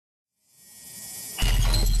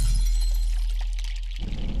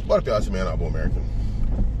What up, y'all? It's your man, Abuamerican.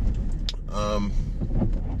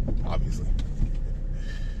 Obviously.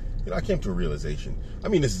 I came to a realization. I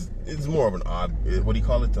mean, it's more of an odd, what do you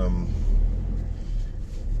call it? Can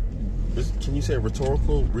you say a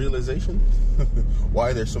rhetorical realization?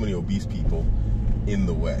 Why there's so many obese people in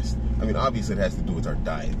the West? I mean, obviously it has to do with our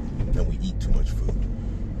diet, and we eat too much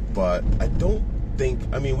food. But I don't think,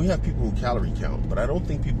 we have people who calorie count, but I don't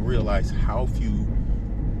think people realize how few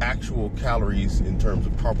actual calories in terms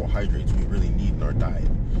of carbohydrates we really need in our diet.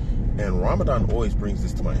 And Ramadan always brings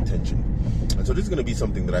this to my attention. And so this is going to be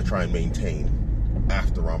something that I try and maintain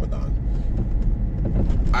after Ramadan.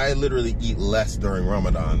 I literally eat less during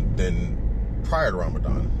Ramadan than prior to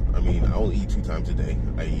Ramadan. I only eat 2 times a day.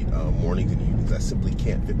 I eat mornings and evenings. I simply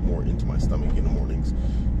can't fit more into my stomach in the mornings,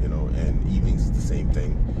 and evenings is the same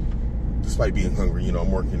thing. Despite being hungry,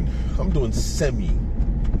 I'm doing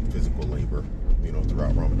semi-physical labor,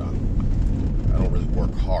 throughout Ramadan. I don't really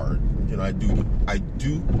work hard. I do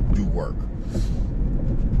work.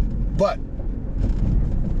 But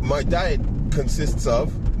my diet consists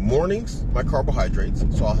of mornings, my carbohydrates.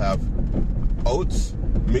 So I'll have oats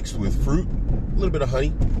mixed with fruit, a little bit of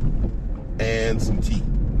honey, and some tea.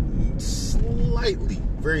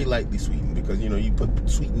 Very lightly sweetened, because you put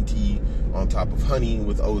sweetened tea on top of honey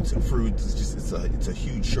with oats and fruit. It's a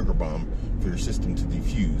huge sugar bomb for your system to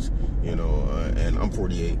diffuse. And I'm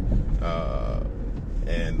 48,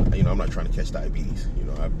 and I'm not trying to catch diabetes.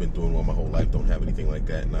 I've been doing well my whole life, don't have anything like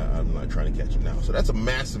that, and I'm not trying to catch it now. So that's a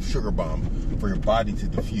massive sugar bomb for your body to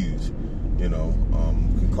diffuse.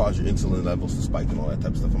 Can cause your insulin levels to spike and all that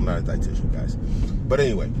type of stuff. I'm not a dietitian, guys, but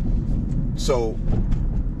anyway, so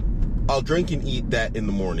I'll drink and eat that in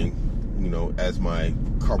the morning, as my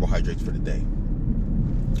carbohydrates for the day.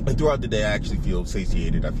 And throughout the day, I actually feel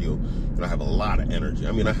satiated. I feel, I have a lot of energy.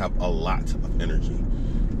 I have a lot of energy.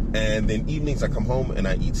 And then evenings, I come home and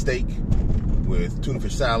I eat steak with tuna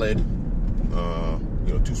fish salad,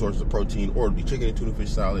 2 sources of protein, or it'll be chicken and tuna fish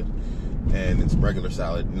salad, and then some regular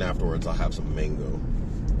salad. And afterwards, I'll have some mango,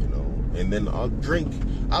 and then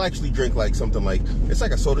I'll actually drink like something like, it's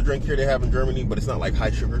like a soda drink here they have in Germany, but it's not like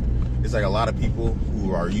high sugar. It's like a lot of people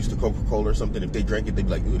who are used to Coca-Cola or something, if they drank it, they'd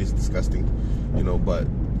be like, ooh, this is disgusting, but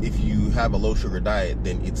if you have a low sugar diet,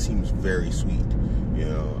 then it seems very sweet,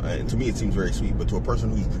 and to me it seems very sweet, but to a person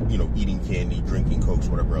who's, eating candy, drinking Cokes,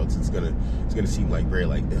 whatever else, it's gonna seem like very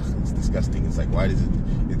like, ugh, it's disgusting. It's like, why does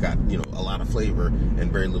it got, a lot of flavor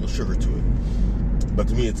and very little sugar to it? But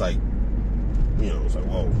to me, it's like, it's like,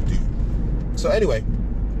 whoa, dude. So anyway,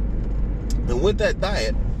 and with that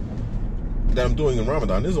diet that I'm doing in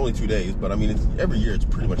Ramadan, this is only 2 days, but every year it's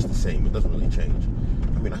pretty much the same. It doesn't really change.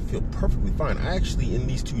 I feel perfectly fine. I actually, in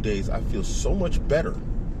these 2 days, I feel so much better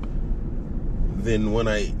than when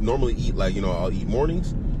I normally eat. Like, I'll eat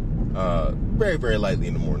mornings, very, very lightly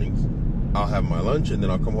in the mornings. I'll have my lunch, and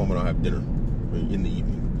then I'll come home and I'll have dinner in the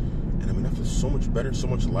evening. And I feel so much better, so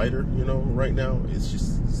much lighter, right now.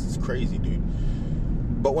 It's crazy, dude.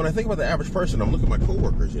 But when I think about the average person, I'm looking at my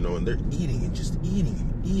coworkers, and they're eating and just eating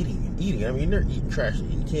and eating and eating. They're eating trash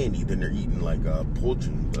and eating candy. Then they're eating like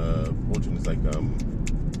poultry. Poultry is like,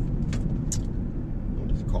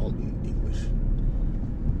 what is it called in English?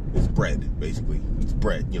 It's bread, basically. It's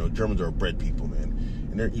bread. Germans are bread people, man.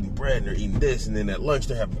 And they're eating bread, and they're eating this, and then at lunch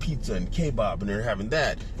they're having pizza and kebab, and they're having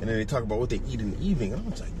that. And then they talk about what they eat in the evening. And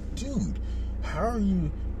I'm just like, dude, how are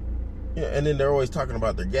you? Yeah, and then they're always talking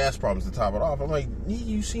about their gas problems to top it off. I'm like,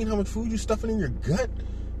 you seen how much food you're stuffing in your gut?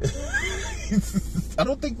 I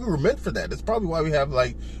don't think we were meant for that. That's probably why we have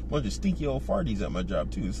like a bunch of stinky old farties at my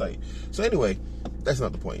job too. It's like, so anyway, that's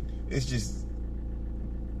not the point. It's just,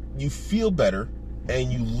 you feel better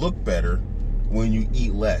and you look better when you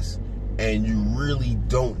eat less, and you really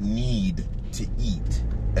don't need to eat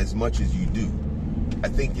as much as you do. I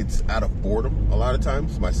think it's out of boredom a lot of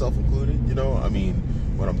times, myself included,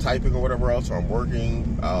 when I'm typing or whatever else, or I'm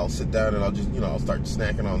working, I'll sit down and I'll just, I'll start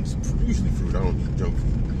snacking on some fruit, usually fruit. I don't eat junk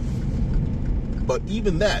food. But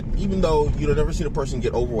even that, even though you've never seen a person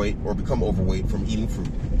get overweight or become overweight from eating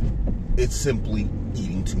fruit, it's simply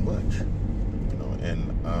eating too much.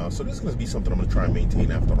 So this is going to be something I'm going to try and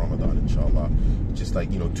maintain after Ramadan, inshallah. Just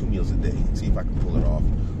like, 2 meals a day, see if I can pull it off.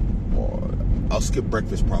 Or I'll skip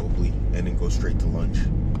breakfast probably, and then go straight to lunch,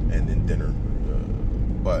 and then dinner.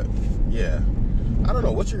 But yeah, I don't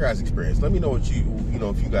know. What's your guys' experience? Let me know what if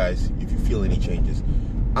you feel any changes.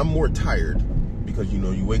 I'm more tired because,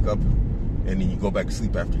 you wake up and then you go back to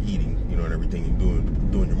sleep after eating, and everything,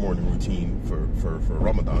 and doing your morning routine for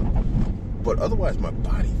Ramadan. But otherwise, my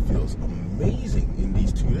body feels amazing in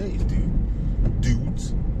these 2 days,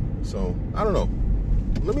 dudes. So I don't know.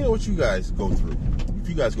 Let me know what you guys go through. If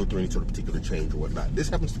you guys go through any sort of particular change or whatnot. This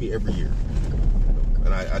happens to me every year.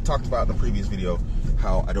 And I talked about in the previous video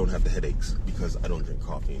how I don't have the headaches because I don't drink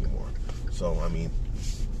coffee anymore. So, I mean,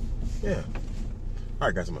 yeah. All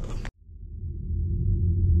right, guys, I'm out.